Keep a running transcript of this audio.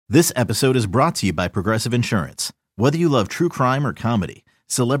This episode is brought to you by Progressive Insurance. Whether you love true crime or comedy,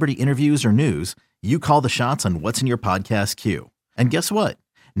 celebrity interviews or news, you call the shots on what's in your podcast queue. And guess what?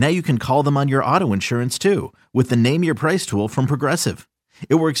 Now you can call them on your auto insurance too with the Name Your Price tool from Progressive.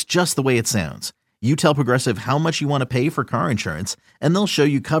 It works just the way it sounds. You tell Progressive how much you want to pay for car insurance, and they'll show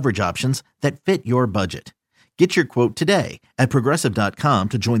you coverage options that fit your budget. Get your quote today at Progressive.com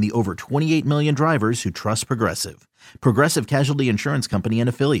to join the over 28 million drivers who trust Progressive. Progressive Casualty Insurance Company and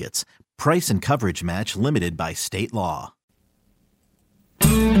Affiliates. Price and coverage match limited by state law.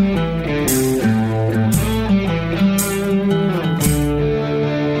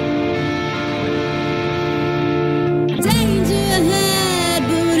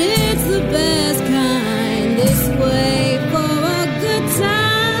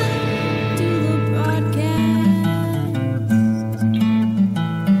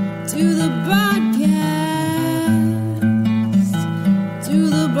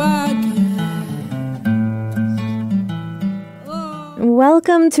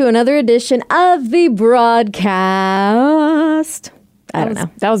 Welcome to another edition of the broadcast. I don't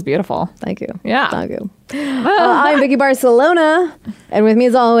know. That was beautiful. Thank you. Yeah. Thank you. I'm Vicky Barcelona, and with me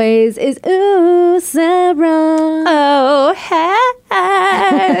as always is Sarah. Oh, hey.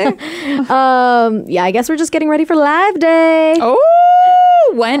 Yeah, I guess we're just getting ready for Live Day.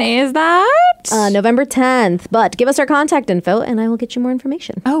 Oh, when is that? November 10th. But give us our contact info, and I will get you more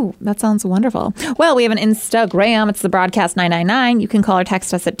information. Oh, that sounds wonderful. Well, we have an Instagram. It's the Broadcast 999. You can call or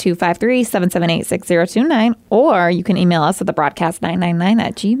text us at 253-778-6029, or you can email us at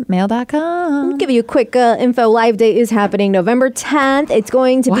thebroadcast999@gmail.com. I'll give you a quick info. Live Day is happening November 10th. It's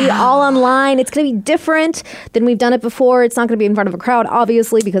going to be all online. It's going to be different than we've done it before. It's not going to be in front of a crowd,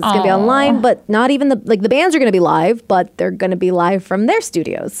 obviously, because it's going to be online, but not even the bands are going to be live, but they're going to be live from their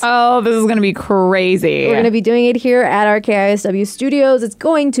studios. Oh, this is going to be crazy. We're going to be doing it here at our KISW studios. It's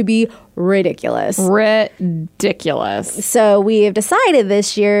going to be ridiculous. Ridiculous. So we have decided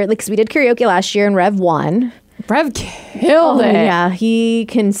this year, because we did karaoke last year and Rev won. Rev killed it. Yeah, he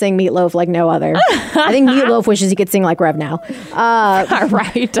can sing Meatloaf like no other. I think Meatloaf wishes he could sing like Rev now.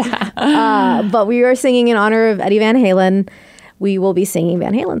 Right. But we are singing in honor of Eddie Van Halen. We will be singing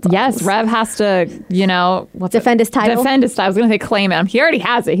Van Halen songs. Yes, Rev has to, defend his title. Defend his title. I was going to say claim him. He already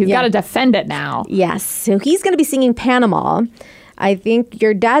has it. He's got to defend it now. Yes. So he's going to be singing Panama. I think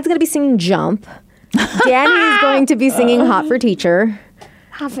your dad's going to be singing Jump. Danny is going to be singing Hot for Teacher.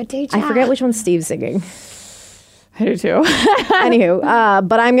 Hot for Teacher. I forget which one Steve's singing. I do too. Anywho,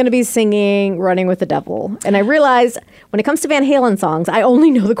 but I'm going to be singing Running with the Devil. And I realized when it comes to Van Halen songs, I only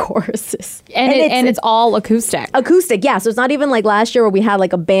know the choruses. And it's all acoustic. Acoustic, yeah. So it's not even like last year where we had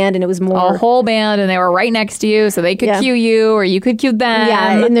like a band and it was more... A whole band and they were right next to you so they could cue you or you could cue them.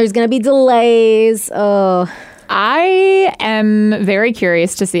 Yeah, and there's going to be delays. Oh. I am very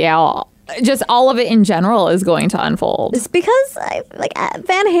curious to see how... just all of it in general is going to unfold. It's because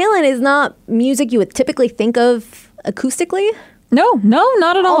Van Halen is not music you would typically think of acoustically. No,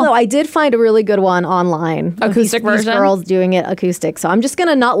 not at all. Although I did find a really good one online. Acoustic version? These girls doing it acoustic. So I'm just going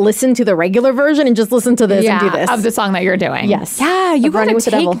to not listen to the regular version and just listen to this and do this. Of the song that you're doing. Yes. Yeah, you got to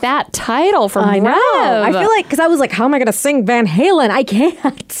take that title from Rev. I feel like, because I was like, how am I going to sing Van Halen? I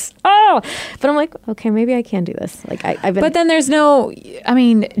can't. Oh. But I'm like, okay, maybe I can do this. Like I've been... But then there's no,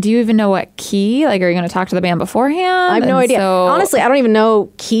 do you even know what key? Like, are you going to talk to the band beforehand? I have no idea. So... Honestly, I don't even know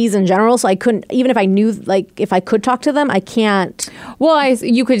keys in general. So I couldn't, even if I knew, if I could talk to them, I can't. Well,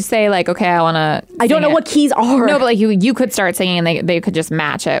 you could say like, okay, I want to. I don't know what keys are. No, but like you could start singing, and they could just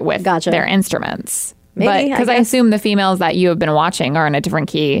match it with their instruments. Maybe, because I assume the females that you have been watching are in a different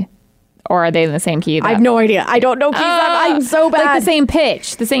key, or are they in the same key? I have no idea. I don't know keys. I'm so bad. Like the same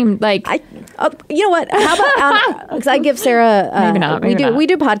pitch, the same like. You know what? How about because I give Sarah. Maybe not. We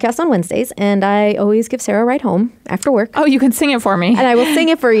do podcasts on Wednesdays, and I always give Sarah a ride home after work. Oh, you can sing it for me, and I will sing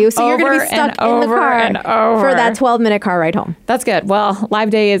it for you. So you're going to be stuck in the car for that 12-minute car ride home. That's good. Well, Live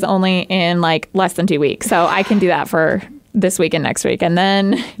Day is only in like less than 2 weeks, so I can do that for this week and next week, and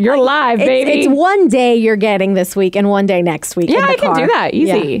then you're live, baby. It's one day you're getting this week and one day next week. Yeah, in the I can car. do that.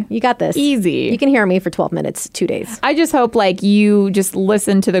 Easy. Yeah, you got this. Easy. You can hear me for 12 minutes, 2 days. I just hope like you just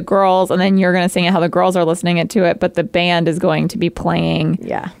listen to the girls, and then you're going to sing it how the girls are listening to it, but the band is going to be playing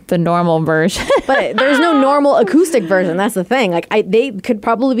the normal version. But there's no normal acoustic version. That's the thing. Like they could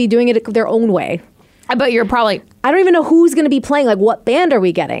probably be doing it their own way. But you're probably... I don't even know who's going to be playing. Like, what band are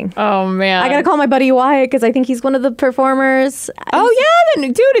we getting? Oh, man. I got to call my buddy Wyatt because I think he's one of the performers. Oh, yeah.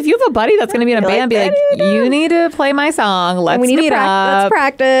 Then, dude, if you have a buddy that's going to be in a band, be like, you need to play my song. Let's meet up. Let's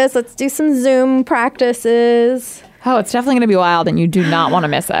practice. Let's do some Zoom practices. Oh, it's definitely going to be wild, and you do not want to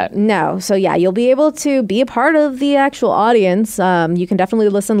miss it. No. So yeah, you'll be able to be a part of the actual audience. You can definitely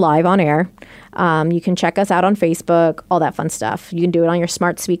listen live on air. You can check us out on Facebook, all that fun stuff. You can do it on your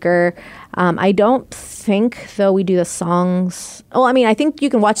smart speaker. I don't think, though, we do the songs. Oh, I mean, I think you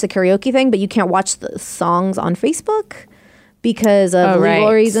can watch the karaoke thing, but you can't watch the songs on Facebook because of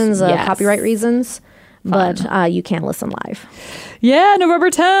legal reasons, copyright reasons. Fun. But you can listen live. Yeah, November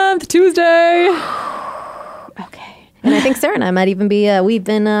 10th, Tuesday. Okay. And I think Sarah and I might even be, we've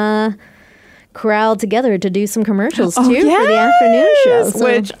been corralled together to do some commercials too for the afternoon show. So.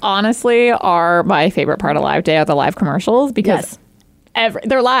 Which honestly are my favorite part of Live Day, are the live commercials, because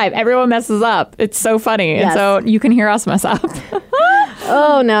they're live. Everyone messes up. It's so funny. Yes. And so you can hear us mess up.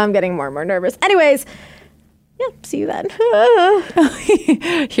 Oh, now I'm getting more and more nervous. Anyways, yeah, see you then.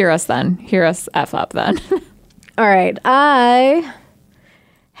 Hear us then. Hear us F up then. All right. I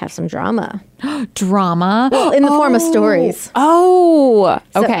have some drama. Drama? Well, in the form of stories. Oh,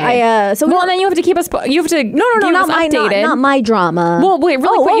 okay. So and then you have to keep us. You have to not my drama. Well, wait,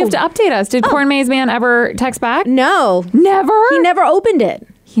 really quick. You have to update us. Did Corn Maze Man ever text back? No, never. He never opened it.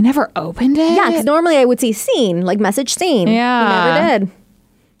 He never opened it. Yeah, because normally I would see seen, like message seen. Yeah, he never did.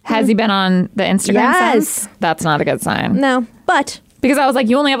 Has he been on the Instagram since? That's not a good sign. No, but. Because I was like,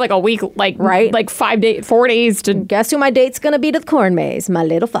 you only have like a week, like 4 days to... Guess who my date's going to be to the Corn Maze? My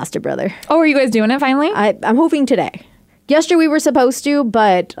little foster brother. Oh, are you guys doing it finally? I'm hoping today. Yesterday we were supposed to,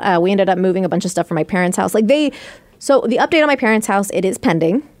 but we ended up moving a bunch of stuff from my parents' house. So the update on my parents' house, it is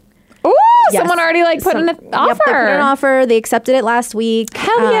pending. Ooh, someone already put in an offer. Yep, they put in an offer. They accepted it last week.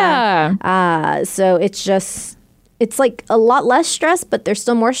 Hell yeah. So it's like a lot less stress, but there's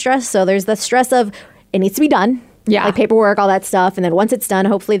still more stress. So there's the stress of it needs to be done. Yeah. Like paperwork, all that stuff. And then once it's done,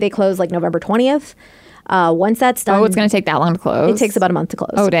 hopefully they close like November 20th. Once that's done. Oh, it's going to take that long to close? It takes about a month to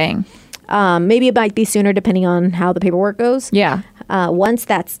close. Oh, dang. Maybe it might be sooner depending on how the paperwork goes. Yeah. Once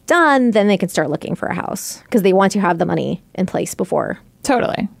that's done, then they can start looking for a house because they want to have the money in place before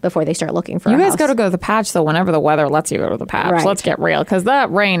they start looking for a house. You guys got to go to the patch, though, whenever the weather lets you go to the patch. Right. Let's get real, because that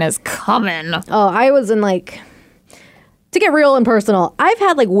rain is coming. Oh, I was in to get real and personal, I've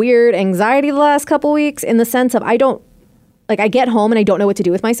had weird anxiety the last couple weeks in the sense of I get home and I don't know what to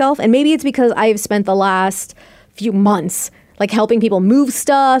do with myself. And maybe it's because I've spent the last few months helping people move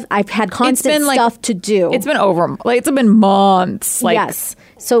stuff. I've had constant stuff to do. It's been months. Yes.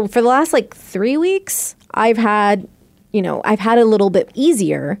 So for the last 3 weeks, I've had a little bit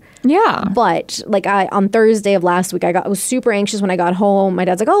easier. Yeah. But on Thursday of last week, I was super anxious when I got home. My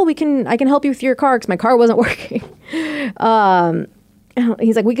dad's like, "Oh, I can help you with your car," because my car wasn't working.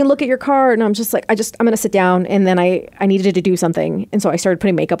 He's like, "We can look at your car," and I'm just like, I'm gonna sit down. And then I needed to do something, and so I started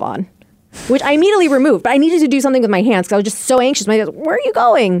putting makeup on, which I immediately removed. But I needed to do something with my hands because I was just so anxious. My dad's like, "Where are you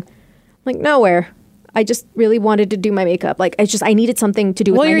going?" I'm like, "Nowhere." I just really wanted to do my makeup. I needed something to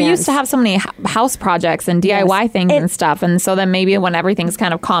do with my hands. Well, you're used to have so many house projects and DIY things and stuff. And so then maybe when everything's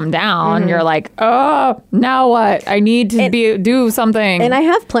kind of calmed down, you're like, oh, now what? I need to do something. And I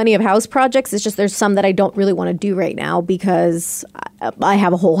have plenty of house projects. It's just there's some that I don't really want to do right now because I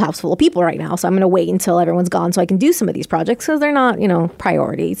have a whole house full of people right now. So I'm going to wait until everyone's gone so I can do some of these projects because they're not,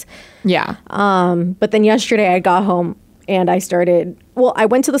 priorities. Yeah. But then yesterday I got home and I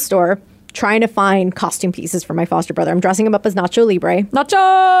went to the store trying to find costume pieces for my foster brother. I'm dressing him up as Nacho Libre. Nacho!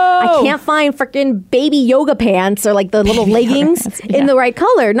 I can't find freaking baby yoga pants or the little leggings in the right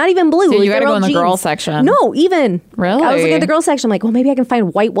color. Not even blue. So you gotta go in the girl section. No, even. Really? I was looking at the girl section. I'm like, well, maybe I can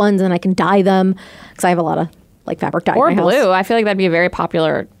find white ones and I can dye them because I have a lot of fabric dye or in my blue. house. I feel like that'd be a very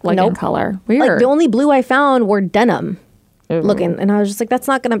popular color. Weird. The only blue I found were denim looking, and I was just like, that's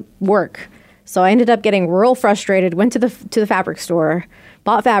not gonna work. So I ended up getting real frustrated. Went to the fabric store,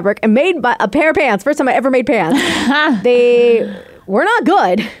 bought fabric, and made a pair of pants. First time I ever made pants. They were not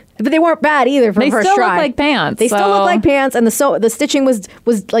good, but they weren't bad either for the first try. They still look like pants. They still look like pants, and the stitching was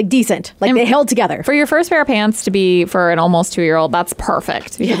decent. They held together. For your first pair of pants to be for an almost 2-year-old, that's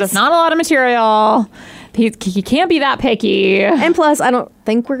perfect because it's not a lot of material. He can't be that picky. And plus, I don't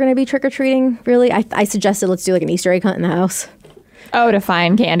think we're going to be trick-or-treating, really. I suggested let's do an Easter egg hunt in the house. Oh, to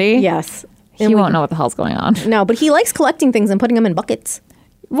find candy? Yes. He won't know what the hell's going on. No, but he likes collecting things and putting them in buckets.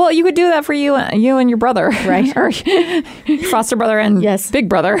 Well, you could do that for you and your brother. Right. Or foster brother and big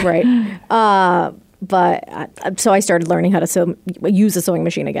brother. Right. So I started learning how to use a sewing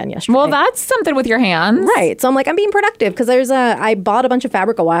machine again yesterday. Well, that's something with your hands. Right. So I'm I'm being productive because I bought a bunch of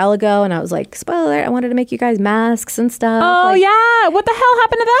fabric a while ago and I was like, spoiler, I wanted to make you guys masks and stuff. Oh, yeah. What the hell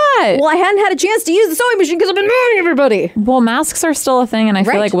happened to that? Well, I hadn't had a chance to use the sewing machine because I've been marrying everybody. Well, masks are still a thing and I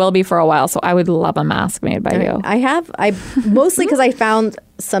feel like will be for a while. So I would love a mask made by you. I mostly because I found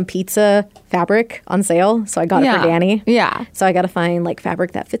some pizza fabric on sale, so I got it for Danny. Yeah. So I got to find like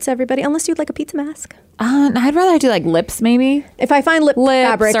fabric that fits everybody, unless you'd like a pizza mask. I'd rather do like lips, maybe. If I find lips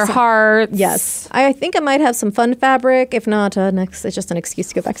fabrics or hearts. Yes. I think I might have some fun fabric. If not, next it's just an excuse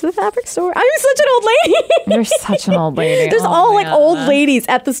to go back to the fabric store. I'm such an old lady. You're such an old lady. There's like old ladies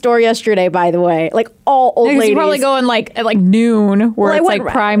at the store yesterday, by the way. Like all old ladies. You're probably going like at like noon, where it's like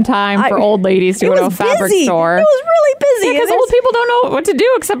prime time for old ladies to go to a fabric store. It was really busy. Because old people don't know what to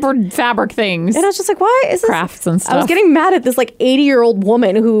do except for fabric things. And I was just like, why is this? Crafts and stuff. I was getting mad at this like 80-year-old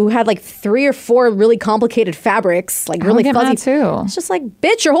woman who had like 3 or 4 really complicated fabrics, like really fuzzy. Mad too. It's just like,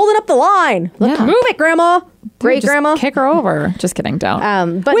 bitch, you're holding up the line. Look, move it, Grandma. Great grandma. Kick her over. Just kidding.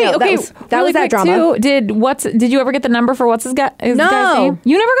 Don't. But wait, no, okay. That was that drama. Too, did you ever get the number for what's his guy's name?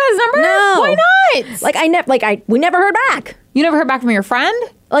 You never got his number? No. Why not? We never heard back. You never heard back from your friend?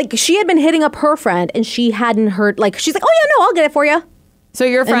 Like she had been hitting up her friend and she hadn't heard, like she's like, oh yeah, no, I'll get it for you. So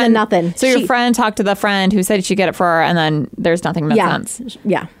your friend, and then nothing. So your friend talked to the friend who said she'd get it for her, and then there's nothing that sense.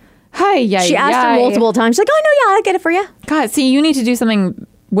 Yeah. She asked her multiple times. She's like, oh no, yeah, I'll get it for you. God, see, you need to do something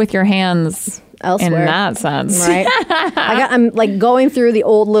with your hands elsewhere in that sense, right? I'm like going through the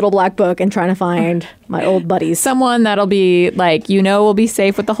old little black book and trying to find my old buddies. Someone that'll be like, will be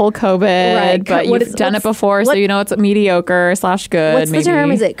safe with the whole COVID, right? But you've done it before, so you know it's mediocre / good. What's the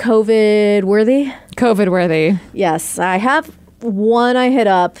term? Is it COVID worthy? COVID worthy. Yes, I have one I hit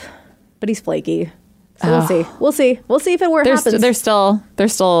up, but he's flaky. So we'll see. We'll see if it happens. There's still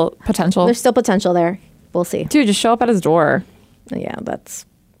potential. There's still potential there. We'll see. Dude, just show up at his door. Yeah, that's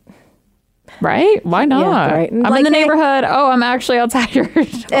right. Why not? Yeah, right. I'm in the neighborhood. Oh, I'm actually outside your door.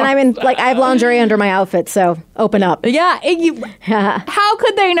 And I'm in I have lingerie under my outfit, so open up. Yeah. How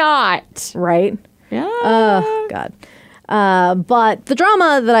could they not? Right. Yeah. Oh God. But the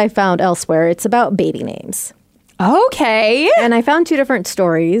drama that I found elsewhere, it's about baby names. Okay. And I found 2 different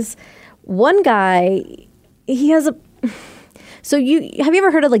stories. One guy, he has a. So have you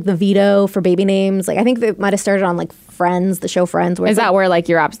ever heard of like the veto for baby names? Like I think it might have started on like Friends, the show Friends. Is that where like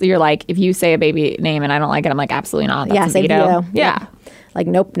you're like, if you say a baby name and I don't like it, I'm like, absolutely not. That's a veto. Yeah. Like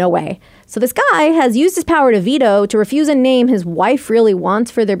nope, no way. So this guy has used his power to veto to refuse a name his wife really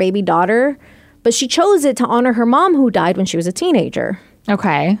wants for their baby daughter, but she chose it to honor her mom who died when she was a teenager.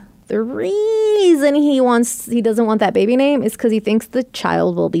 Okay. The reason he doesn't want that baby name is because he thinks the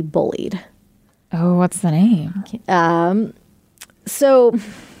child will be bullied. Oh, what's the name? So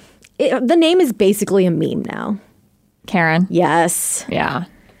the name is basically a meme now. Karen? Yes. Yeah.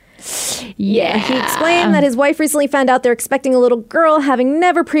 Yeah. He explained that his wife recently found out they're expecting a little girl, having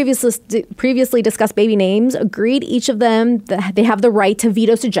never previously discussed baby names, agreed each of them that they have the right to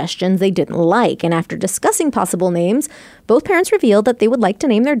veto suggestions they didn't like. And after discussing possible names, both parents revealed that they would like to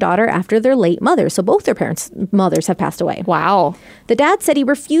name their daughter after their late mother. So both their mothers have passed away. Wow. The dad said he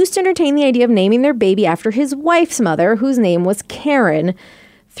refused to entertain the idea of naming their baby after his wife's mother, whose name was Karen,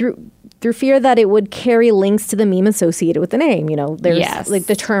 through fear that it would carry links to the meme associated with the name. There's like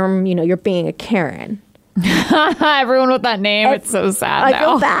the term, you're being a Karen. Everyone with that name, it's so sad. I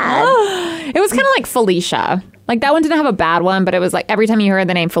feel bad. It was kind of like Felicia. Like that one didn't have a bad one, but it was like every time you heard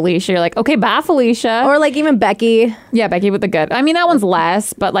the name Felicia, you're like, okay, bye, Felicia. Or like even Becky. Yeah, Becky with the good. I mean, that one's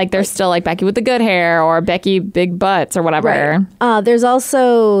less, but like there's still like Becky with the good hair or Becky big butts or whatever. Right. There's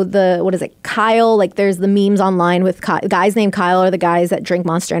also Kyle. Like there's the memes online with guys named Kyle are the guys that drink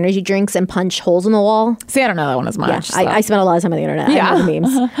Monster Energy drinks and punch holes in the wall. See, I don't know that one as much. Yeah, so. I spent a lot of time on the internet. Yeah. I know the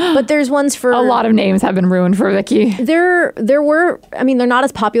memes. But there's ones for... A lot of names have been ruined for Vicky. There were... I mean, they're not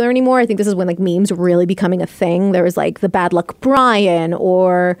as popular anymore. I think this is when like memes were really becoming a thing. There was like the Bad Luck Brian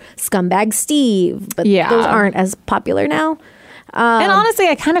or Scumbag Steve. But those aren't as popular now. And honestly,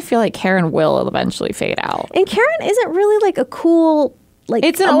 I kind of feel like Karen will eventually fade out. And Karen isn't really like a cool... Like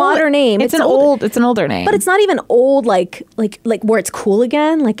it's a modern name. It's an older name. But it's not even old like where it's cool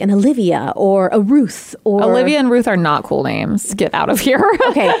again, like an Olivia or a Ruth or Olivia and Ruth are not cool names. Get out of here.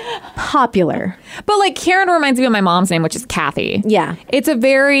 Okay. Popular. But like Karen reminds me of my mom's name, which is Kathy. Yeah.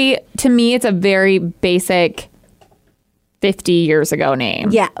 To me it's a very basic 50 years ago name.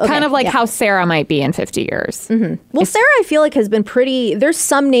 Yeah. Okay, kind of like how Sarah might be in 50 years. Mm-hmm. Well, Sarah, I feel like has been there's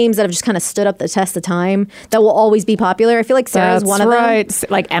some names that have just kind of stood up the test of time that will always be popular. I feel like Sarah's one of them.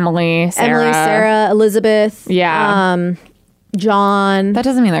 Like Emily, Sarah, Elizabeth. Yeah. John. That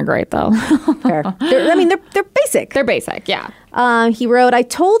doesn't mean they're great though. Fair. They're basic. They're basic. Yeah. He wrote, I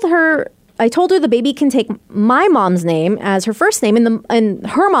told her I told her the baby can take my mom's name as her first name and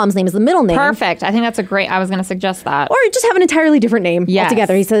her mom's name is the middle name. Perfect. I think that's I was going to suggest that. Or just have an entirely different name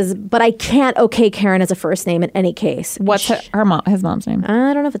altogether. He says, but I can't okay Karen as a first name in any case. What's his mom's name?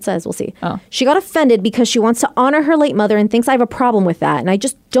 I don't know if it says. We'll see. Oh. She got offended because she wants to honor her late mother and thinks I have a problem with that. And I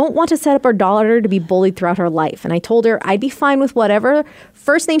just don't want to set up our daughter to be bullied throughout her life. And I told her I'd be fine with whatever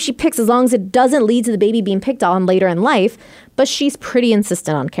first name she picks as long as it doesn't lead to the baby being picked on later in life. But she's pretty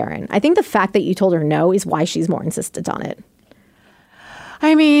insistent on Karen. I think the fact that you told her no is why she's more insistent on it.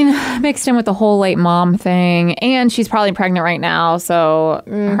 I mean, mixed in with the whole late mom thing. And she's probably pregnant right now. So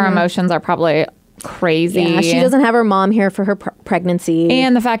her emotions are probably crazy. Yeah, she doesn't have her mom here for her pregnancy.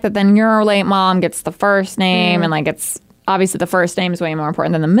 And the fact that then your late mom gets the first name and like it's obviously the first name is way more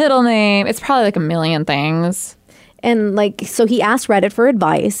important than the middle name. It's probably like a million things. And like, so he asked Reddit for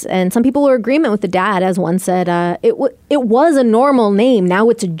advice, and some people were in agreement with the dad, as one said, it was a normal name. Now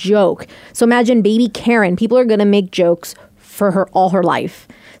it's a joke. So imagine baby Karen. People are going to make jokes for her all her life.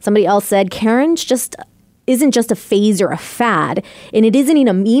 Somebody else said, Karen's isn't just a phase or a fad, and it isn't even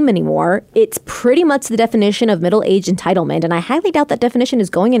a meme anymore. It's pretty much the definition of middle-age entitlement, and I highly doubt that definition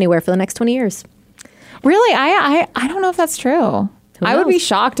is going anywhere for the next 20 years. Really? I don't know if that's true. I would be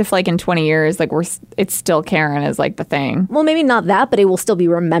shocked if, like, in 20 years, like, it's still Karen is, like, the thing. Well, maybe not that, but it will still be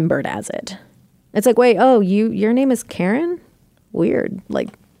remembered as it. It's like, wait, your name is Karen? Weird. Like,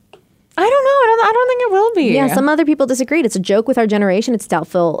 I don't know. I don't think it will be. Yeah, some other people disagreed. It's a joke with our generation. It's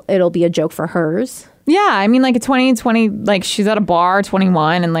doubtful it'll be a joke for hers. Yeah, I mean, like, 20, like, she's at a bar,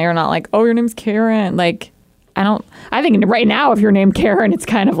 21, and they're not like, oh, your name's Karen. Like, I think right now, if you're named Karen, it's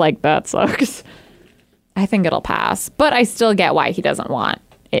kind of like, that sucks. I think it'll pass, but I still get why he doesn't want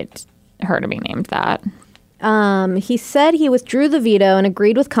her to be named that. He said he withdrew the veto and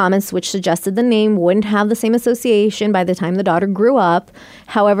agreed with comments which suggested the name wouldn't have the same association by the time the daughter grew up.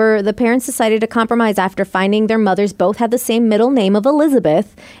 However, the parents decided to compromise after finding their mothers both had the same middle name of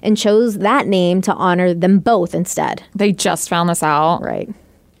Elizabeth and chose that name to honor them both instead. They just found this out. Right.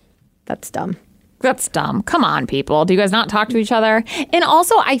 That's dumb. That's dumb. Come on, people. Do you guys not talk to each other? And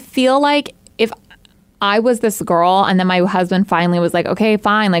also, I feel like if I was this girl and then my husband finally was like, okay,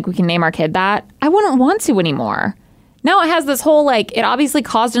 fine, like we can name our kid that, I wouldn't want to anymore. Now it has this whole, like, it obviously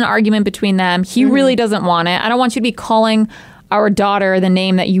caused an argument between them. He really doesn't want it. I don't want you to be calling our daughter the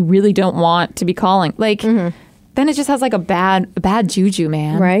name that you really don't want to be calling. Like, then it just has like a bad juju,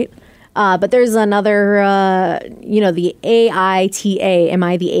 man. Right. But there's another, the AITA, Am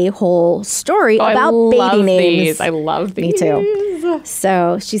I the A-hole story about baby names. I love these. Me too.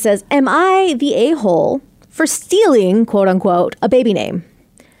 So she says, am I the a-hole for stealing, quote unquote, a baby name?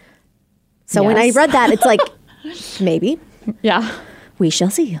 So when I read that, it's like, maybe. Yeah. We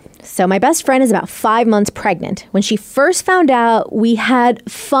shall see. So my best friend is about 5 months pregnant. When she first found out, we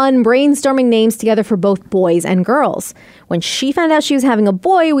had fun brainstorming names together for both boys and girls. When she found out she was having a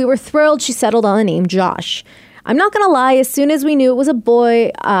boy, we were thrilled she settled on the name Josh. I'm not going to lie, as soon as we knew it was a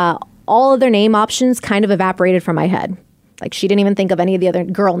boy, all other name options kind of evaporated from my head. Like, she didn't even think of any of the other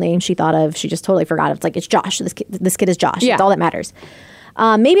girl names she thought of. She just totally forgot. It's like, it's Josh. This kid is Josh. Yeah. That's all that matters.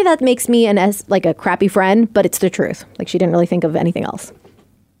 Maybe that makes me a crappy friend, but it's the truth. Like, she didn't really think of anything else.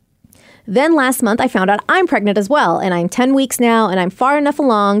 Then last month, I found out I'm pregnant as well, and I'm 10 weeks now, and I'm far enough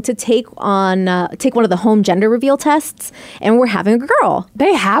along to take one of the home gender reveal tests, and we're having a girl.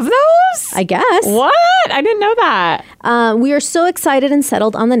 They have those? I guess. What? I didn't know that. We are so excited and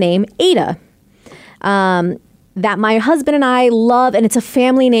settled on the name Ada. That my husband and I love, and it's a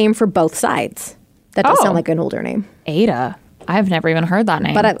family name for both sides. That does sound like an older name. Ada. I've never even heard that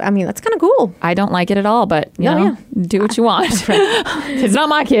name. But I mean, that's kind of cool. I don't like it at all, but you know, do what you want. It's not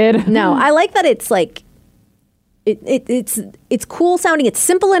my kid. No, I like that it's like, it's cool sounding. It's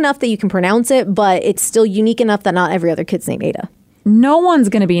simple enough that you can pronounce it, but it's still unique enough that not every other kid's named Ada. No one's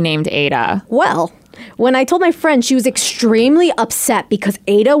going to be named Ada. Well, when I told my friend, she was extremely upset because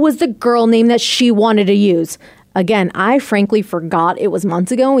Ada was the girl name that she wanted to use. Again, I frankly forgot it was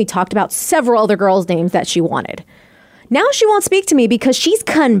months ago, and we talked about several other girls' names that she wanted. Now she won't speak to me because she's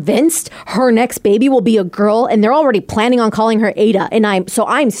convinced her next baby will be a girl, and they're already planning on calling her Ada, and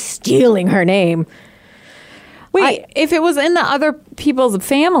I'm stealing her name. Wait, if it was in the other people's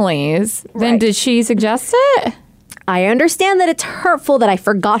families, then did she suggest it? I understand that it's hurtful that I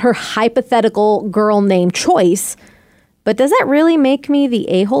forgot her hypothetical girl name choice, but does that really make me the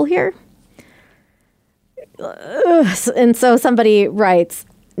a-hole here? And so somebody writes,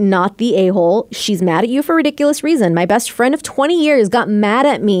 not the a-hole. She's mad at you for a ridiculous reason. My best friend of 20 years got mad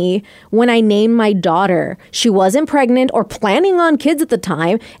at me when I named my daughter. She wasn't pregnant or planning on kids at the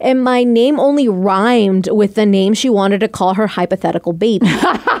time, and my name only rhymed with the name she wanted to call her hypothetical baby.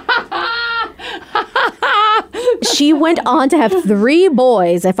 She went on to have 3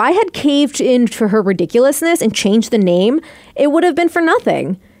 boys. If I had caved in to her ridiculousness and changed the name, it would have been for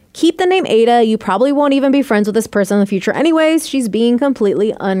nothing. Keep the name Ada. You probably won't even be friends with this person in the future. Anyways, she's being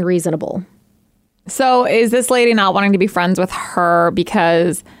completely unreasonable. So is this lady not wanting to be friends with her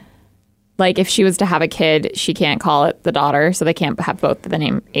because, like, if she was to have a kid, she can't call it the daughter, so they can't have both the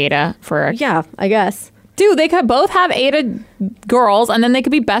name Ada for... Yeah, I guess. Dude, they could both have Ada girls, and then they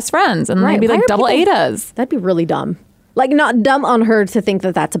could be best friends, and they'd be like double Adas. That'd be really dumb. Like, not dumb on her to think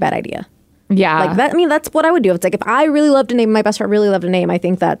that that's a bad idea. Yeah. Like, that. I mean, that's what I would do. It's like, if I really loved a name, my best friend really loved a name, I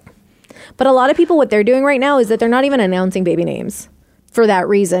think that... But a lot of people, what they're doing right now is that they're not even announcing baby names for that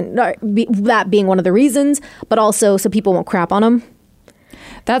reason. That being one of the reasons, but also so people won't crap on them.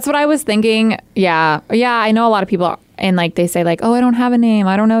 That's what I was thinking. Yeah. Yeah, I know a lot of people, and like they say like, oh, I don't have a name.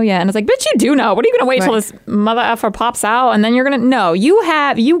 I don't know yet. And it's like, bitch, you do know. What are you going to wait till this mother effer pops out? And then you're going to know. You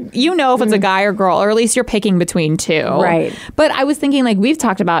know if it's a guy or girl, or at least you're picking between 2. Right. But I was thinking, like, we've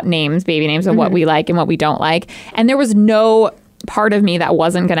talked about names, baby names, and what we like and what we don't like. And there was no part of me that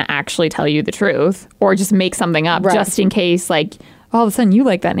wasn't going to actually tell you the truth or just make something up just in case, like, all of a sudden you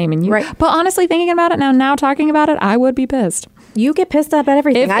like that name and you. Right. But honestly, thinking about it now talking about it, I would be pissed. You get pissed about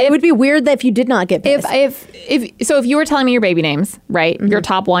everything. It would be weird that if you did not get pissed. If you were telling me your baby names, right? Your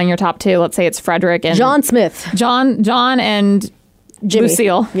top 1, your top 2. Let's say it's Frederick and John Smith, John and Jimmy.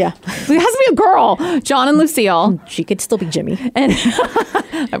 Lucille. Yeah, it has to be a girl. John and Lucille. She could still be Jimmy. And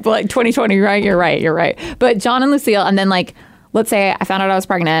like 2020, right? You're right. But John and Lucille, and then like, let's say I found out I was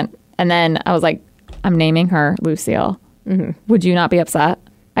pregnant, and then I was like, I'm naming her Lucille. Mm-hmm. Would you not be upset?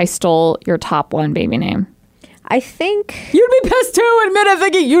 I stole your top 1 baby name. I think you'd be pissed too. Admit it,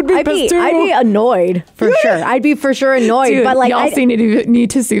 Vicky. You'd be pissed too. I'd be annoyed for sure. I'd be for sure annoyed. Dude, but like, y'all need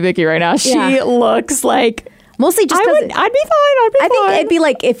to see Vicky right now. She looks like mostly just because I'd be fine. I think it'd be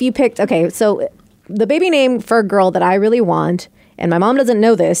like if you picked. Okay, so the baby name for a girl that I really want, and my mom doesn't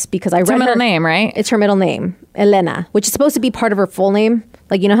know this because I read her middle name, right? It's her middle name, Elena, which is supposed to be part of her full name.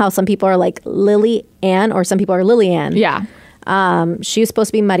 Like, you know how some people are like Lily Ann, or some people are Lily Ann. Yeah. She was supposed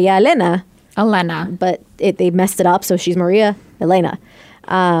to be Maria Elena. But they messed it up, so she's Maria Elena.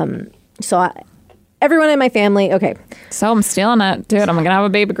 Everyone in my family, okay. So I'm stealing it, dude. I'm gonna have a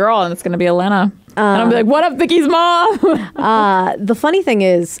baby girl, and it's gonna be Elena. And I'll be like, "What up, Vicky's mom?" The funny thing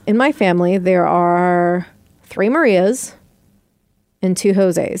is, in my family, there are 3 Marias and 2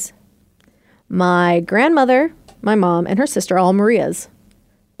 Jose's. My grandmother, my mom, and her sister are all Marias,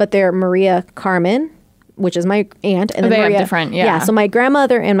 but they're Maria Carmen, which is my aunt, and then they Maria, have different, yeah. So my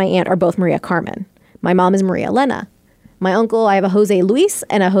grandmother and my aunt are both Maria Carmen. My mom is Maria Elena. My uncle, I have a Jose Luis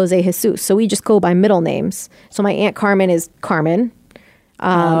and a Jose Jesus, so we just go by middle names. So my aunt Carmen is Carmen,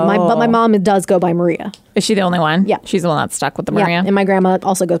 but my mom does go by Maria. Is she the only one? Yeah, she's the one that's stuck with the Maria. Yeah, and my grandma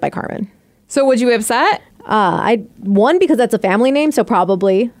also goes by Carmen. So would you be upset? One, because that's a family name, so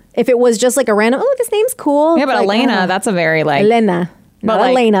probably. If it was just like a random, oh, this name's cool. Yeah, but like, Elena, that's a very like Elena. Not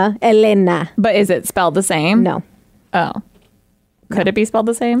like, Elena. But is it spelled the same? No. Oh. Could it be spelled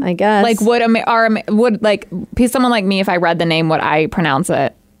the same? I guess. Like, would like someone like me, if I read the name, would I pronounce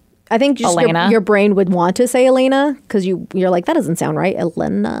it? I think just your brain would want to say Elena because you're like, that doesn't sound right,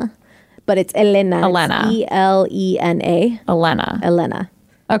 Elena. But it's Elena. Elena. It's Elena. Elena.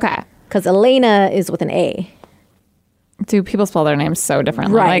 Okay. Because Elena is with an A. Dude, people spell their names so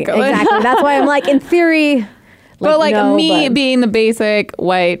differently. Right, exactly. That's why I'm like, in theory... being the basic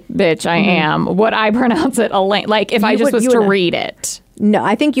white bitch I am, would I pronounce it Elena? Like, if I just was to read it. No,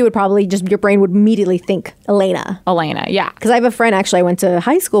 I think you would probably your brain would immediately think Elena. Elena, yeah. Because I have a friend, actually, I went to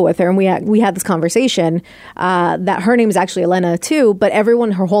high school with her, and we had this conversation that her name is actually Elena, too, but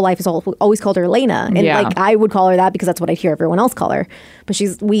everyone, her whole life, has always called her Elena. And, like, I would call her that because that's what I hear everyone else call her. But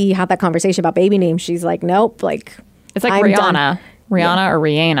we had that conversation about baby names. She's like, nope, like... It's like Rihanna. Rihanna or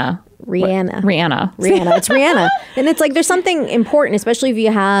Rihanna? Rihanna. It's Rihanna. And it's like there's something important, especially if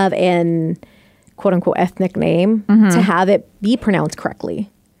you have an quote unquote ethnic name, to have it be pronounced correctly.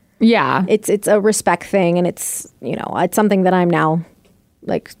 Yeah. It's a respect thing, and it's, it's something that I'm now,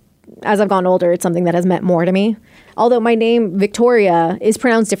 like, as I've gotten older, it's something that has meant more to me. Although my name, Victoria, is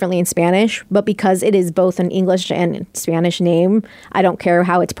pronounced differently in Spanish, but because it is both an English and Spanish name, I don't care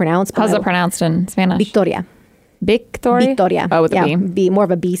how it's pronounced. How's it pronounced in Spanish? Victoria. Victoria? Oh, with a B. B, more of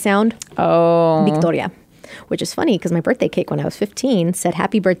a B sound. Oh. Victoria. Which is funny because my birthday cake when I was 15 said,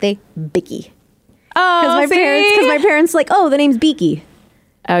 "Happy birthday, Bicky." Oh, Because my parents like, oh, the name's Beaky.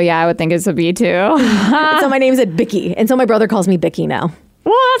 Oh, yeah, I would think it's a B, too. So my name's at Bicky. And so my brother calls me Bicky now.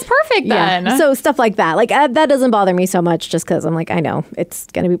 Well, that's perfect then. Yeah. So stuff like that. Like, that doesn't bother me so much just because I'm like, I know,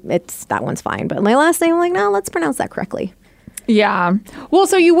 that one's fine. But my last name, I'm like, no, let's pronounce that correctly. Yeah. Well,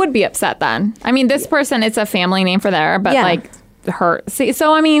 so you would be upset then. I mean, this person, it's a family name for there, but Yeah. like her. See,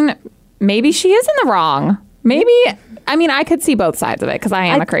 so, I mean, maybe she is in the wrong. Maybe, I mean, I could see both sides of it because I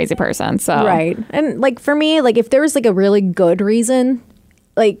am a crazy person. So, Right. And like for me, like if there was like a really good reason,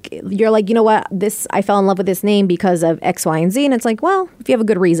 like you're like, you know what, I fell in love with this name because of X, Y, and Z. And it's like, well, if you have a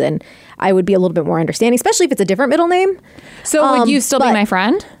good reason, I would be a little bit more understanding, especially if it's a different middle name. So would you still be but- my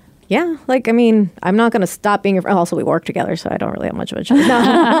friend? Yeah. Like, I mean, I'm not going to stop being your friend. Also, we work together, so I don't really have much of a choice. No,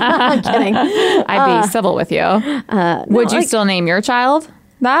 I'm kidding. I'd be civil with you. Would you like- still name your child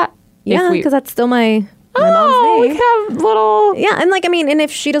that? Yeah, If we- because that's still my oh, mom's we name. could have little. Yeah, and like I mean, and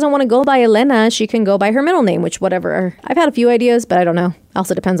if she doesn't want to go by Elena, she can go by her middle name, which whatever. I've had a few ideas, but I don't know.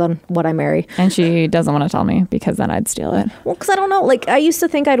 Also depends on what I marry. And she doesn't want to tell me because then I'd steal it. Well, because I don't know. Like I used to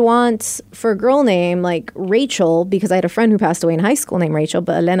think I'd want for a girl name like Rachel because I had a friend who passed away in high school named Rachel,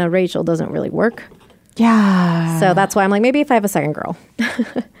 but Elena Rachel doesn't really work. Yeah. So that's why I'm like maybe if I have a second girl.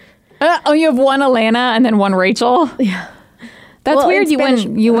 Oh, you have one Elena and then one Rachel? Yeah. That's Well, weird. in You Spanish,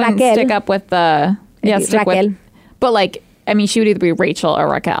 wouldn't Raquel. stick up with the stick Raquel. with. But like, I mean, she would either be Rachel or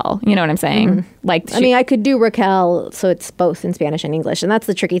Raquel. You know what I'm saying? Like, I mean, I could do Raquel, so it's both in Spanish and English, and that's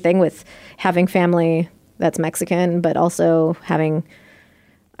the tricky thing with having family that's Mexican, but also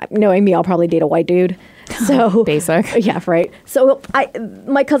knowing me, I'll probably date a white dude. So basic. yeah, right. So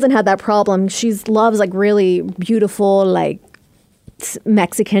my cousin had that problem. She loves like really beautiful like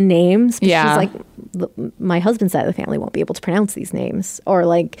Mexican names. But Yeah. she's like, my husband's side of the family won't be able to pronounce these names, or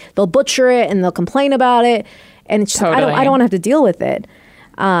like they'll butcher it and they'll complain about it, and it's just, I Totally. don't want to have to deal with it.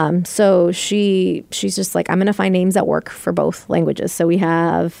 So she's just like, I'm gonna find names that work for both languages. So we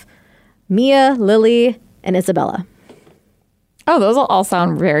have Mia, Lily, and Isabella. oh, those all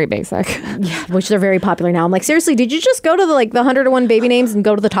sound very basic. Yeah, which they're very popular now. I'm like, seriously, did you just go to the 101 baby names and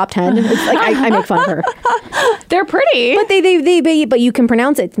go to the top 10? It's like I make fun of her, They're pretty. but you can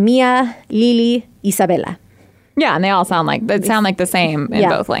pronounce it Mia, Lily, Isabella. Yeah, and they all sound like the same in Yeah.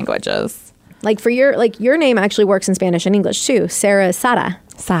 both languages. Like for your name actually works in Spanish and English too. Sarah is Sara,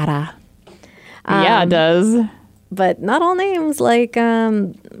 Sara. Yeah, it does. but not all names. Like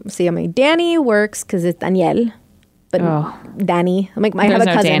see, I mean, Danny works because it's Danielle, but Oh. Danny. I'm like, I have There's a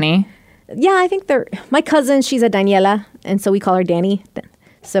no cousin. Danny. Yeah, I think my cousin. She's a Daniela, and so we call her Danny.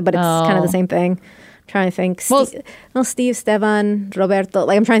 So, but it's kind of the same thing. I'm trying to think. Well, Steve, Stevan, Roberto.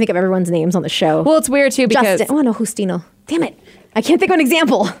 Like I'm trying to think of everyone's names on the show. Well, it's weird too because Justin. Oh no, Justino. Damn it! I can't think of an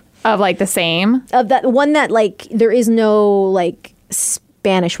example of like the same. of that one that like there is no like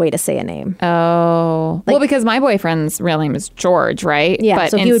Spanish way to say a name. Oh. Well, because my boyfriend's real name is George, right? Yeah,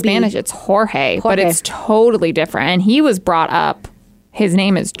 But so he in would be Spanish, it's Jorge, but Jorge. it's totally different. And he was brought up, his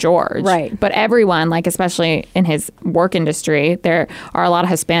name is George. Right. But everyone, like especially in his work industry, there are a lot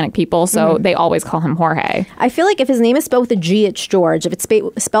of Hispanic people, so they always call him Jorge. I feel like if his name is spelled with a G, it's George. If it's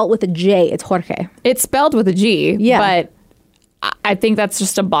spelled with a J, it's Jorge. It's spelled with a G, Yeah. but I think that's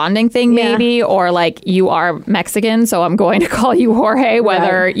just a bonding thing, Yeah. maybe, or like you are Mexican, so I'm going to call you Jorge,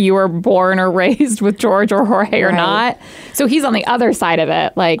 whether Right. you were born or raised with George or Jorge or Right. not. So he's on the other side of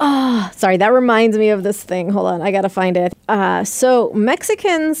it. Like, Sorry, that reminds me of this thing. Hold on, I gotta find it. So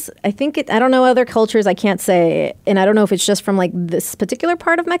Mexicans, I don't know other cultures, I can't say, and I don't know if it's just from like this particular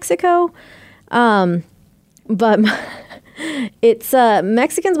part of Mexico, but it's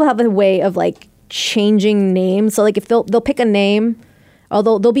Mexicans will have a way of like changing names. So like if they'll pick a name,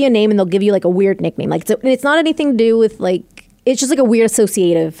 although there'll be a name and they'll give you like a weird nickname. Like it's not anything to do with like, it's just like a weird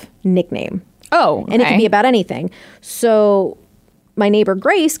associative nickname. oh, And it can be about anything. So my neighbor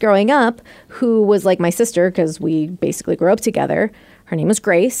Grace growing up, who was like my sister because we basically grew up together, her name was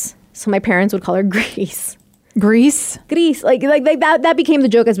Grace. So my parents would call her Grease. Grease. Grease. Like that became the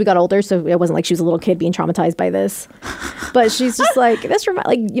joke as we got older. So it wasn't like she was a little kid being traumatized by this. But she's just like, that's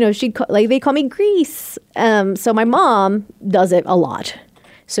like, you know, they call me Grease. So my mom does it a lot.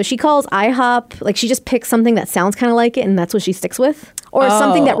 So she calls IHOP, like she just picks something that sounds kind of like it and that's what she sticks with. Or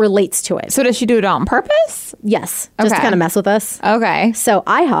something that relates to it. So does she do it on purpose? Yes, just to Okay. kind of mess with us. Okay. So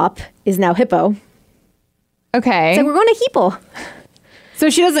IHOP is now Hippo. Okay. So we're going to Hippo. So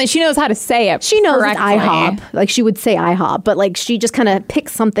she knows how to say it. She knows correctly. it's IHOP. Like she would say IHOP, but like she just kind of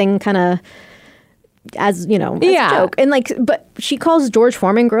picks something kind of as, you know, as Yeah. a joke. And like, but she calls George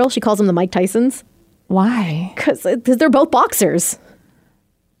Foreman Grill, she calls them the Mike Tysons Why? because they're both boxers.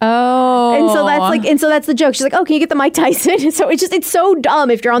 Oh. And so that's the joke. She's like, oh, can you get the Mike Tyson? So it's so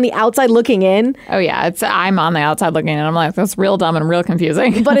dumb if you're on the outside looking in. Oh yeah, I'm on the outside looking in. I'm like, that's real dumb and real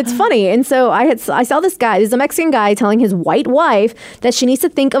confusing. But it's funny. And so I saw this guy, there's a Mexican guy telling his white wife that she needs to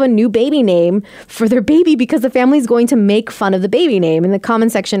think of a new baby name for their baby because the family's going to make fun of the baby name. And the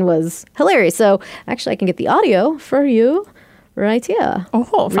comment section was hilarious. So actually I can get the audio for you. right here.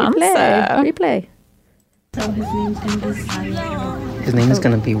 Oh, fancy. Replay. So his name's gonna be Saya. His name is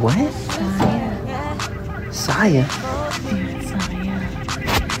gonna be what? Saya.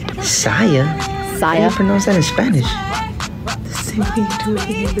 Saya? How do Saya. you pronounce that in Spanish? The same way you do it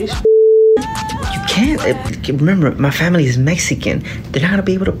in English. You can't. Remember, my family is Mexican. They're not gonna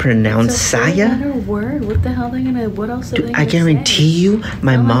be able to pronounce Saya. Another word. What the hell are they gonna? What else are they Dude, gonna I guarantee say? you,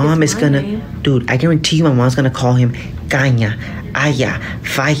 my Not like mom it's is my gonna. name. Dude, I guarantee you, my mom's gonna call him Caña, Aya,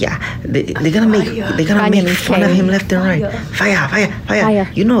 Faya. They're gonna make. They're gonna Caña make means fun of K. him left and right. Faya, Faya, Faya.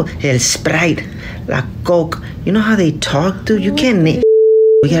 Faya. You know, el Sprite, la Coke. You know how they talk, dude. You can't.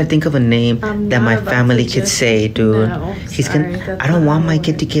 We gotta think of a name I'm that not my about family to could just- say, dude. No, He's sorry, gonna. that's I don't not want my how-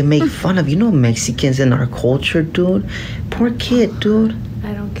 kid to get made fun of. You know, Mexicans in our culture, dude. Poor kid, dude.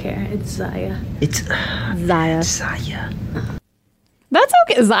 I don't care. It's Zaya. It's Zaya. Saya. That's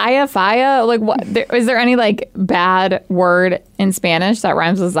okay. Zaya, Faya. Like, what? Is there any like bad word in Spanish that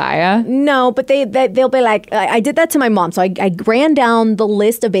rhymes with Zaya? No, but they'll be like, I did that to my mom. So I ran down the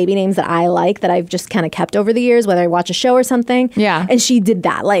list of baby names that I like that I've just kind of kept over the years, whether I watch a show or something. Yeah. And she did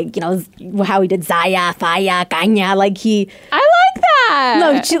that, like, you know, how he did Zaya, Faya, Caña. Like I like that.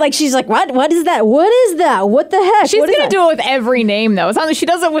 no, she's like, what is that? What is that? What the heck? She's What is gonna that? do it with every name though. It's not like she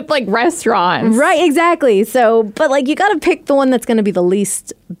does it with like restaurants. Right, exactly. So, but like, you got to pick the one that's going to be the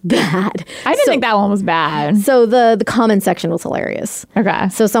least bad. I didn't think that one was bad. So the comment section was hilarious. Okay.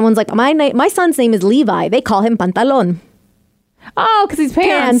 So someone's like, my son's name is Levi. They call him Pantalon. Oh, because he's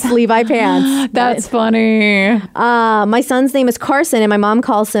pants. Levi pants. That's funny. My son's name is Carson, and my mom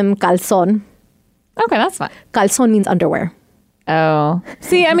calls him Calzon. Okay, that's fine. Calzon means underwear. Oh.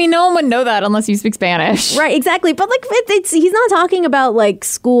 See, I mean, no one would know that unless you speak Spanish. Right, exactly. But like, he's not talking about like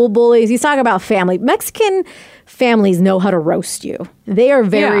school bullies. He's talking about family. Mexican families know how to roast you. They are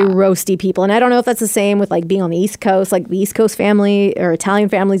very Yeah. roasty people, and I don't know if that's the same with like being on the East Coast, like the East Coast family or Italian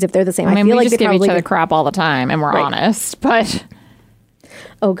families, if they're the same. I mean, feel we like just they give each probably other get- crap all the time, and we're Right. honest. But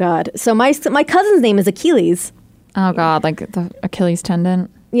Oh God. So my cousin's name is Achilles. oh god, like the Achilles tendon.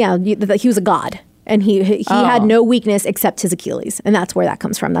 Yeah, he was a god. And he Oh. had no weakness except his Achilles. And that's where that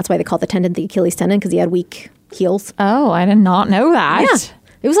comes from. That's why they call the tendon the Achilles tendon, because he had weak heels. Oh, I did not know that. Yeah.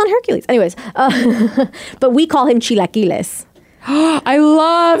 It was on Hercules. Anyways, but we call him Chilaquiles. I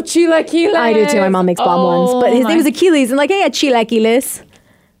love chilaquiles. I do too. My mom makes bomb ones. But his name is Achilles. And like, hey, Chilaquiles.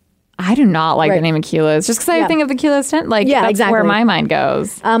 I do not like the Right. name Achilles. Just because I Yeah. think of Achilles tendon. Like, Yeah, that's exactly. where my mind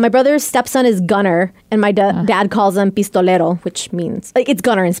goes. My brother's stepson is Gunner. And my dad calls him Pistolero, which means, like, it's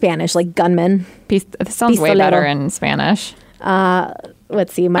gunner in Spanish, like gunman. This sounds way Pistolero. better in Spanish.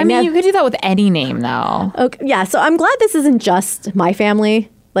 Let's see. I mean, you could do that with any name, though. Okay, yeah, so I'm glad this isn't just my family.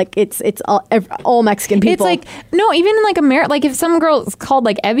 Like, it's all Mexican people. It's like, no, even in like America, like if some girl is called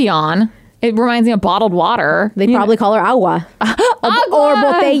like Evian, it reminds me of bottled water. They probably call her agua. Or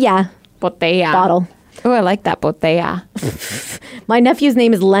botella. Botella. Bottle. Oh, I like that botella. My nephew's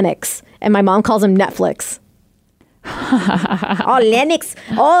name is Lennox, and my mom calls him Netflix. Oh, Lennox.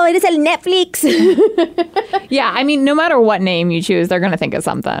 Oh, it is a Netflix. Yeah, I mean, no matter what name you choose, they're going to think of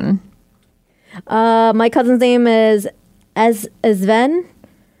something. My cousin's name is Sven,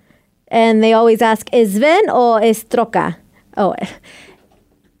 and they always ask, is Sven or is Troca? Oh,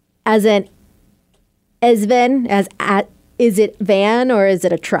 as in, Sven, is it van or is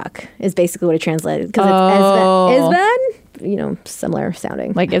it a truck? Is basically what it translated. Because it's Sven, you know, similar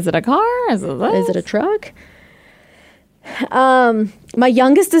sounding. Like, is it a car? Is it this? Is it a truck? My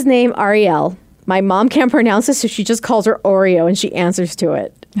youngest is named Ariel. My mom can't pronounce it, so she just calls her Oreo, and she answers to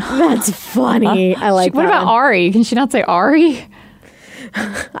it. That's funny. I like What that. about Ari? Can she not say Ari?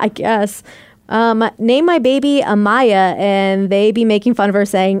 I guess. Name my baby Amaya, and they be making fun of her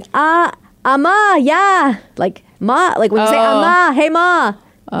saying, Ama, yeah. Like, ma, like when you say Ama, hey ma,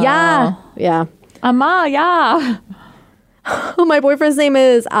 yeah. Yeah. Ama, yeah. My boyfriend's name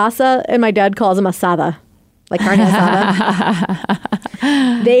is Asa, and my dad calls him Asada. Like carne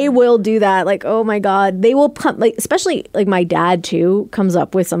asada. They will do that. Like, oh my God. They will pump, like, especially like my dad too comes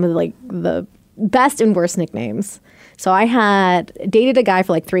up with some of the best and worst nicknames. So I had dated a guy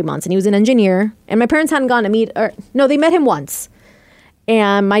for like 3 months, and he was an engineer, and my parents hadn't gone to meet, or no, they met him once.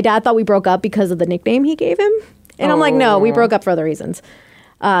 And my dad thought we broke up because of the nickname he gave him. And I'm like, no, we broke up for other reasons.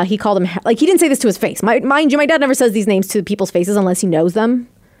 He called him, like, he didn't say this to his face. Mind you, my dad never says these names to people's faces unless he knows them.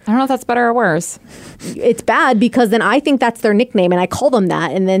 I don't know if that's better or worse. It's bad because then I think that's their nickname and I call them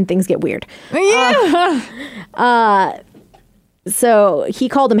that, and then things get weird. Yeah. So he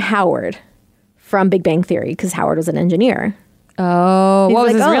called him Howard from Big Bang Theory because Howard was an engineer. Oh, He's what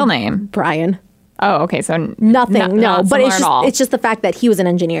was like, his "Oh, real name? Brian. Oh, okay. So Nothing. No, not but similar at all. it's just the fact that he was an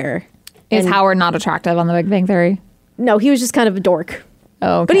engineer. Is And Howard not attractive on The Big Bang Theory? No, he was just kind of a dork.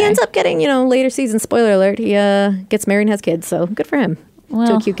 Oh, But he ends up getting, later season, spoiler alert, he gets married and has kids, so good for him. To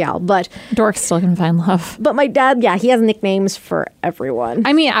Well. a cute gal. But Dorks still can find love. my dad, he has nicknames for everyone.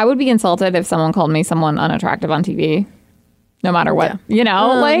 I mean, I would be insulted if someone called me someone unattractive on TV. No matter what,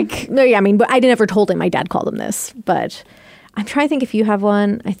 like. No, yeah, I mean, but I never told him my dad called him this. But I'm trying to think if you have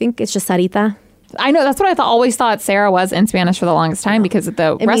one. I think it's just Sarita. I know, that's what I always thought Sarah was in Spanish for the longest time, because at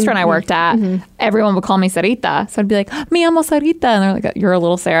the restaurant I worked at, everyone would call me Sarita. So I'd be like, me amo Sarita. And they're like, you're a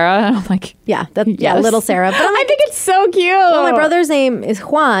little Sarah. And I'm like, Yeah, Yes. little Sarah. But I'm I like, think it's so cute. well, my brother's name is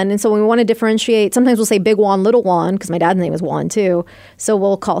Juan, and so when we want to differentiate, sometimes we'll say Big Juan, Little Juan, because my dad's name is Juan too. So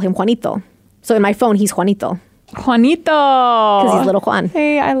we'll call him Juanito. So in my phone, he's Juanito Juanito. because he's Little Juan.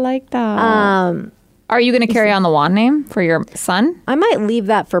 Hey, I like that. Are you going to carry on the Juan name for your son? I might leave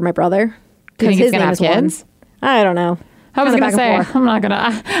that for my brother. Do you think he's his going to name have is Juan. kids? I don't know. I was Kinda going to back say, and forth. I'm not going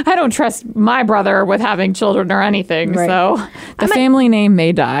to, I don't trust my brother with having children or anything. Right. So the family name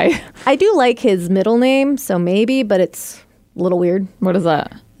may die. I do like his middle name, so maybe, but it's a little weird. What is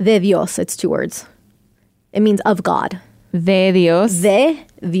that? De Dios. It's 2 words. It means of God. De Dios. De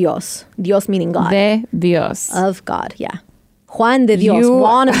Dios. Dios meaning God. De Dios. Of God, yeah. Juan de Dios.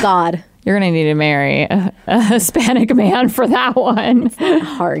 Juan of God. You're going to need to marry a Hispanic man for that one.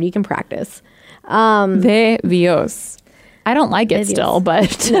 Hard. You can practice. De Dios. I don't like it Dios. still,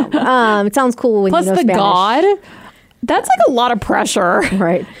 but It sounds cool when plus you know the Spanish. God. That's like a lot of pressure.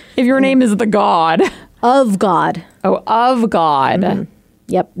 Right. If your name is the God. Of God. Oh, of God.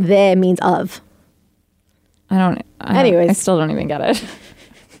 Yep. De means of. Anyways. I still don't even get it.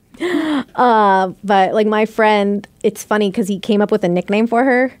 But like my friend, it's funny because he came up with a nickname for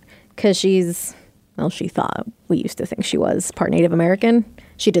her because she thought, we used to think she was part Native American.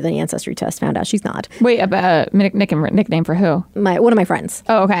 She did the ancestry test, found out she's not. Wait, nickname for who? One of my friends.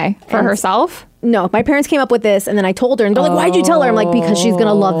 Oh, okay. For And- herself? No, my parents came up with this, and then I told her, and they're like, "Why'd you tell her?" I'm like, "Because she's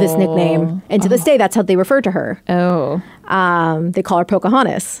gonna love this nickname." And to this day, that's how they refer to her. Oh. They call her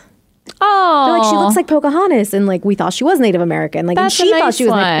Pocahontas. Oh. They're like, she looks like Pocahontas, and like we thought she was Native American. Like, That's and she a thought nice she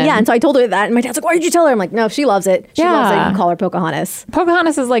was. one. Yeah, and so I told her that, and my dad's like, "Why did you tell her?" I'm like, "No, she loves it. She loves it. You can call her Pocahontas."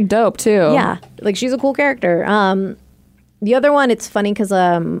 Pocahontas is like dope too. Yeah, like she's a cool character. The other one, it's funny because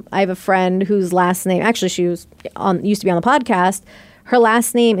I have a friend whose last name, actually, she was used to be on the podcast. Her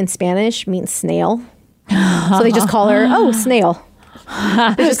last name in Spanish means snail, so they just call her Snail.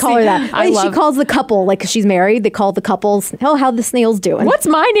 They just call her that. She calls the couple, like 'cause she's married, they call the couples, how the snail's doing. What's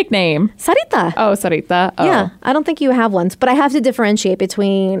my nickname? Sarita. Oh, Sarita. Oh. Yeah, I don't think you have one, but I have to differentiate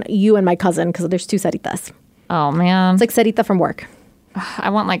between you and my cousin because there's 2 Saritas. Oh man. It's like Sarita from work. I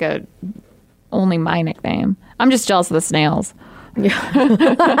want like only my nickname. I'm just jealous of the snails.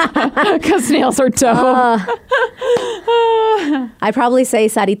 Because snails are dope. I'd probably say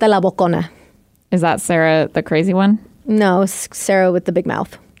Sarita la Bocona. Is that Sarah the crazy one? No, it's Sarah with the big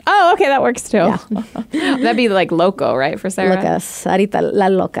mouth. Oh, okay, that works too. That'd be like loco, right, for Sarah? Loca, Sarita la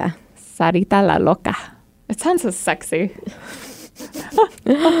Loca. Sarita la loca. It sounds so sexy.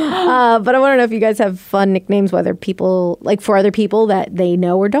 But I want to know if you guys have fun nicknames, whether people, like for other people that they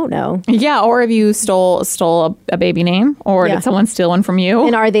know or don't know. Yeah, or if you stole a baby name, or Yeah. did someone steal one from you?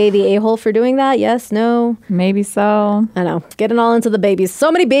 And are they the a-hole for doing that? Yes, no? Maybe so. I know. Getting all into the babies.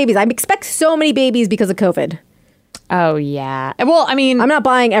 So many babies. I expect so many babies because of COVID. Oh, yeah. Well, I mean, I'm not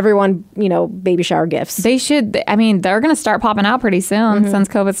buying everyone, baby shower gifts. they should. I mean, they're going to start popping out pretty soon since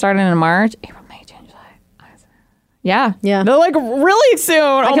COVID started in March. April, May, June, July. Yeah. Yeah. They're like really soon.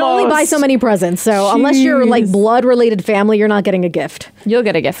 I can only buy so many presents. So unless you're like Jeez. blood-related family, you're not getting a gift. You'll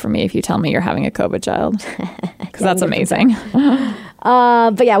get a gift from me if you tell me you're having a COVID child. Because that's amazing.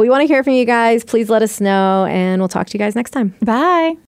 But yeah, we want to hear from you guys. Please let us know, and we'll talk to you guys next time. Bye.